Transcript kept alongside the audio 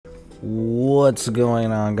What's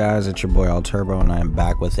going on, guys? It's your boy All Turbo, and I'm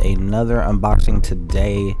back with another unboxing.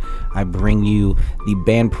 Today I bring you the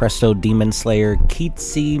Banpresto Demon Slayer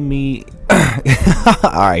Kitsumi.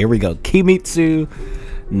 Alright, here we go. Kimetsu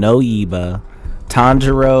no Yaiba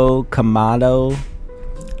Tanjiro Kamado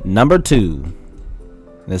 #2.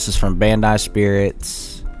 This is from Bandai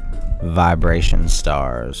Spirits Vibration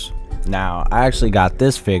Stars. Now, I actually got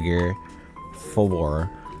this figure for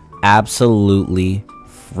absolutely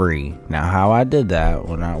free. Now, how I did that,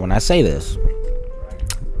 when I say this,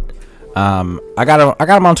 I got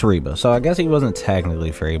him on Tariba, so I guess he wasn't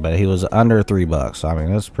technically free, but he was under $3. So I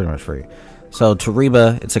mean, that's pretty much free. So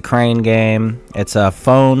Tariba, it's a crane game. It's a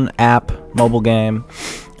phone app mobile game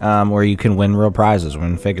where you can win real prizes,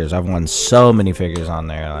 win figures. I've won so many figures on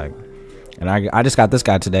there, like, and I just got this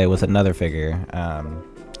guy today with another figure.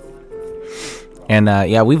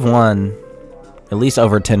 Yeah, we've won at least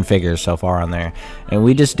over 10 figures so far on there, and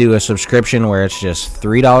we just do a subscription where it's just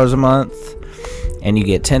 $3 a month, and you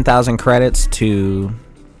get 10,000 credits to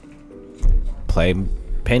play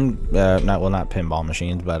not pinball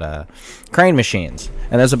machines, but crane machines.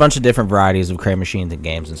 And there's a bunch of different varieties of crane machines and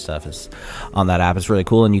games and stuff is on that app. It's really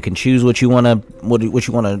cool, and you can choose what you want to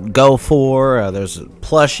go for. There's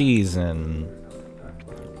plushies and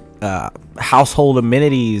household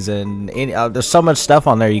amenities, and there's so much stuff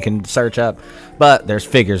on there you can search up, but there's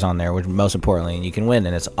figures on there, which most importantly, and you can win,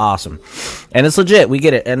 and it's awesome, and it's legit. We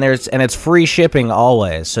get it, and it's free shipping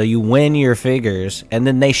always. So you win your figures, and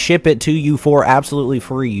then they ship it to you for absolutely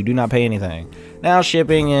free. You do not pay anything. Now,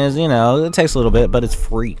 shipping is, it takes a little bit, but it's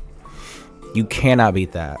free. You cannot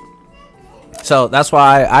beat that. So that's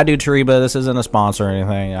why I do Tariba. This isn't a sponsor or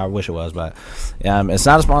anything. I wish it was, but it's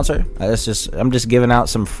not a sponsor. I'm just giving out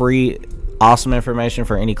some free, awesome information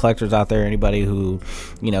for any collectors out there. Anybody who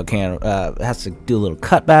has to do a little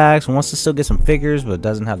cutbacks and wants to still get some figures but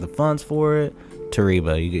doesn't have the funds for it.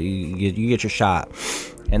 Tariba, you get your shot,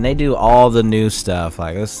 and they do all the new stuff.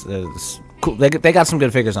 Like this is cool. They got some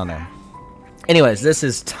good figures on there. Anyways, this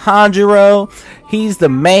is Tanjiro. He's the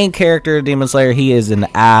main character of Demon Slayer. He is an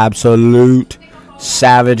absolute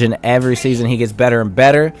savage, and every season he gets better and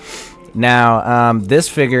better. Now, this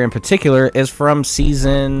figure in particular is from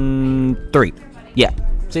Season 3. Yeah,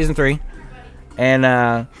 Season 3.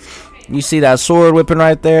 And you see that sword whipping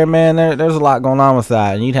right there, man. There's a lot going on with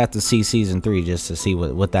that, and you'd have to see Season 3 just to see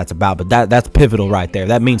what that's about. But that's pivotal right there.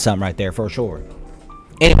 That means something right there for sure.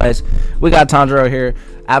 Anyways, we got Tanjiro here,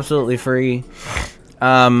 absolutely free.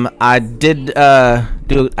 I did a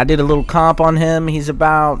little comp on him. He's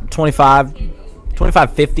about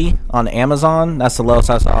 $25.50 on Amazon. That's the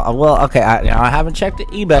lowest I saw. Well, okay, I haven't checked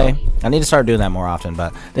eBay. I need to start doing that more often,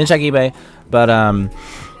 but didn't check eBay. But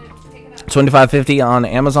 $25.50 on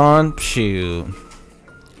Amazon. Shoot,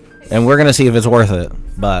 and we're gonna see if it's worth it.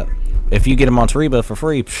 But if you get him on Tariba for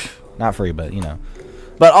free, not free, but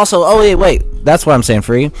But also, oh wait, that's why I'm saying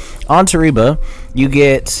free. On Tariba, you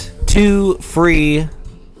get 2 free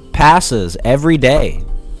passes every day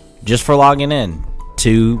just for logging in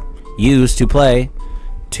to use to play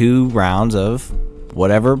 2 rounds of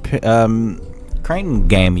whatever crane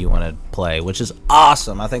game you want to play, which is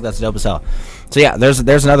awesome. I think that's dope as hell. So yeah,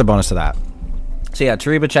 there's another bonus to that. So yeah,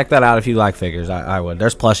 Tariba, check that out if you like figures. I would.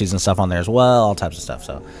 There's plushies and stuff on there as well, all types of stuff.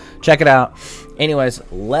 So check it out. Anyways,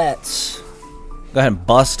 let's go ahead and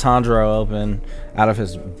bust Tanjiro open out of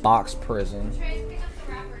his box prison.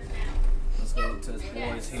 Let's go to his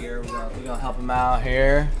boys here. We're gonna help him out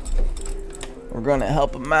here.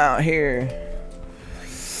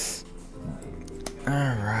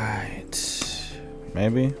 Alright.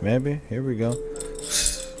 Maybe. Here we go.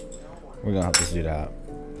 We're gonna help this dude out.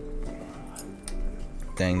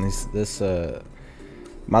 Dang, this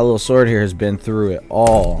my little sword here has been through it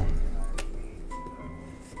all.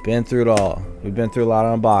 Been through it all. We've been through a lot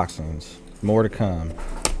of unboxings. More to come.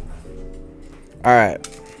 Alright.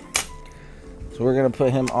 So we're going to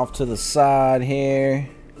put him off to the side here.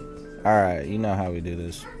 Alright, you know how we do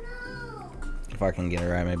this. If I can get it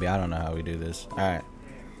right, maybe. I don't know how we do this. Alright.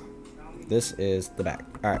 This is the back.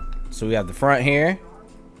 Alright. So we have the front here.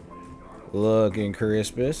 Looking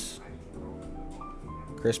crispus.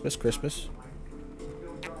 Crispus.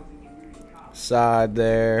 Side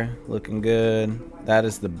there. Looking good. That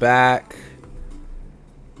is the back,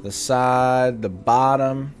 the side, the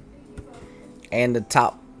bottom, and the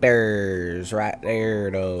top bears right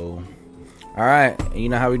there, though. Alright, you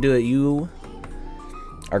know how we do it. You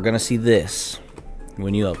are going to see this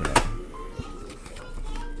when you open it.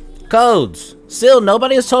 Codes. Still,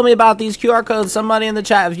 nobody has told me about these QR codes. Somebody in the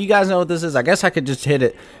chat, if you guys know what this is, I guess I could just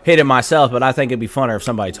hit it myself, but I think it'd be funner if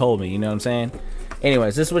somebody told me, you know what I'm saying?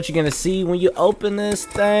 Anyways, this is what you're gonna see when you open this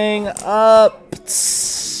thing up.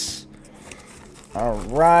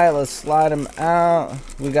 Alright, let's slide him out.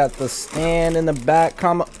 We got the stand in the back.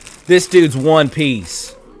 This dude's one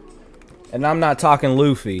piece. And I'm not talking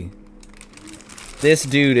Luffy. This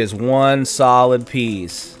dude is one solid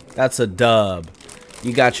piece. That's a dub.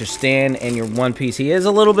 You got your stand and your one piece. He is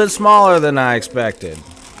a little bit smaller than I expected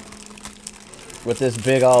with this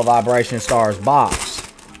big old Vibration Stars box.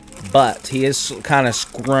 But he is kind of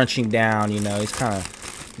scrunching down, you know.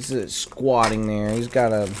 He's squatting there. He's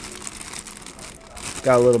got a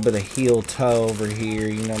little bit of heel toe over here,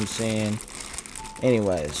 you know what I'm saying?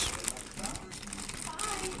 Anyways.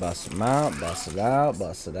 Bust him out, bust it out,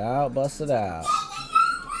 bust it out, bust it out.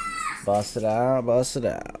 Bust it out, bust it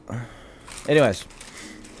out. Anyways.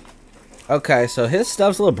 Okay, so his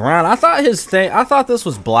stuff's a little brown. I thought this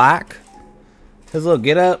was black. His little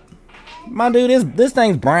get up. My dude, this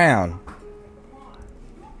thing's brown.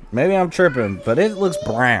 Maybe I'm tripping, but it looks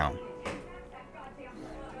brown.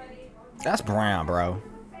 That's brown, bro.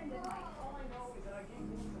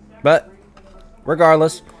 But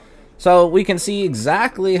regardless, so we can see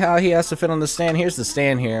exactly how he has to fit on the stand. Here's the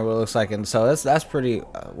stand here, what it looks like, and so that's pretty.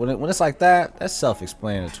 When it's like that, that's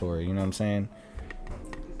self-explanatory. You know what I'm saying?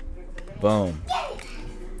 Boom.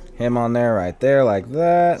 Him on there, right there, like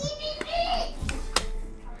that.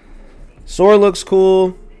 Sword looks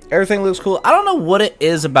cool. Everything looks cool. I don't know what it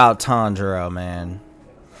is about Tanjiro, man.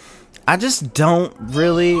 I just don't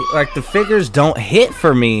really like the figures. Don't hit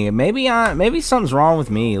for me. Maybe something's wrong with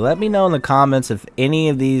me. Let me know in the comments if any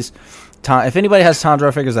of these, if anybody has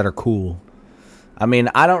Tanjiro figures that are cool. I mean,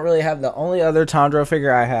 I don't really have. The only other Tanjiro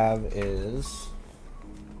figure I have is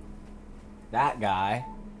that guy,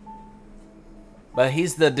 but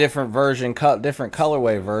he's the different version, different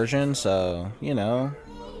colorway version. So you know,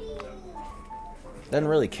 doesn't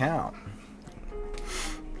really count.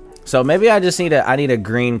 So maybe I just need a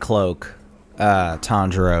green cloak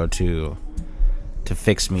Tanjiro to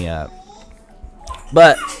fix me up.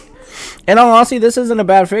 But in all honesty, this isn't a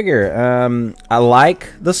bad figure. I like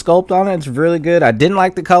the sculpt on it. It's really good. I didn't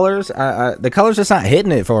like the colors. The colors just not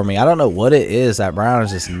hitting it for me. I don't know what it is. That brown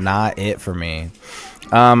is just not it for me.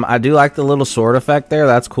 I do like the little sword effect there.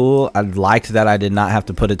 That's cool. I liked that I did not have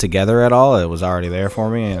to put it together at all. It was already there for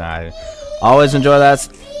me, and I always enjoy that.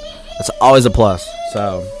 It's always a plus.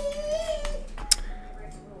 So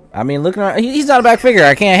I mean, looking around, he's not a bad figure.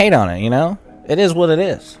 I can't hate on it, you know? It is what it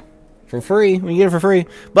is. For free. We get it for free.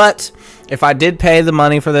 But if I did pay the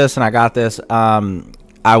money for this and I got this,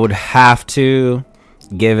 I would have to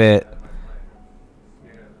give it.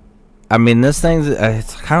 I mean, this thing's,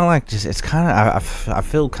 it's kind of like just, it's kind of, I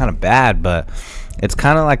feel kind of bad, but it's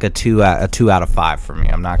kind of like a 2 out of 5 for me.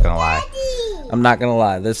 I'm not going to lie. I'm not going to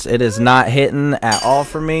lie. It is not hitting at all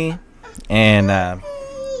for me. And,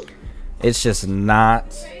 it's just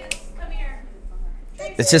not.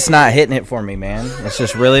 It's just not hitting it for me, man. It's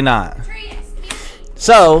just really not.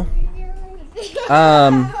 So,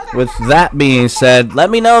 with that being said, let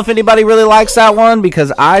me know if anybody really likes that one,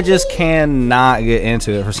 because I just cannot get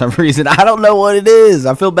into it for some reason. I don't know what it is.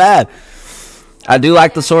 I feel bad. I do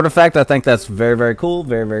like the sword effect. I think that's very, very cool.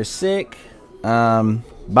 Very, very sick.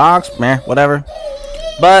 Box, meh, whatever.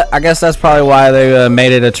 But I guess that's probably why they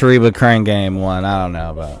made it a Tariba Crane game one. I don't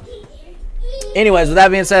know, but anyways, with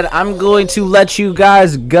that being said, I'm going to let you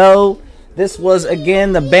guys go. This was,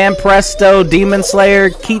 again, the Banpresto Demon Slayer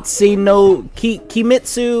Kimetsu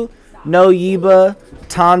no Yaiba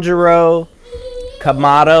Tanjiro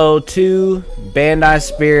Kamado II Bandai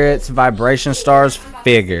Spirits Vibration Stars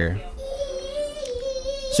figure.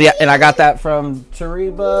 So yeah, and I got that from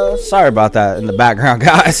Tariba. Sorry about that in the background,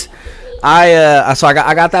 guys. I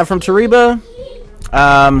got that from Tariba.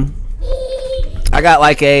 I got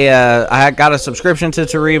like I got a subscription to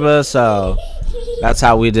Tariba, so that's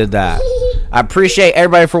how we did that. I appreciate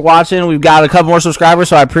everybody for watching. We've got a couple more subscribers,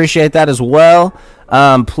 so I appreciate that as well.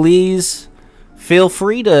 Please feel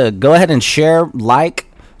free to go ahead and share, like,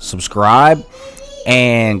 subscribe,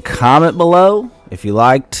 and comment below if you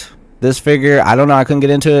liked this figure. I don't know. I couldn't get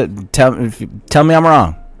into it. Tell me I'm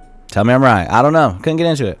wrong. Tell me I'm right. I don't know. Couldn't get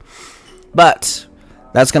into it. But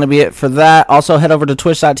that's going to be it for that. Also, head over to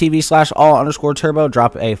twitch.tv/all_turbo.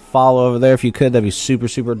 Drop a follow over there if you could. That'd be super,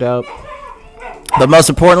 super dope. But most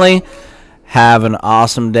importantly, have an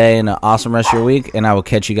awesome day and an awesome rest of your week. And I will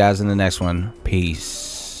catch you guys in the next one. Peace.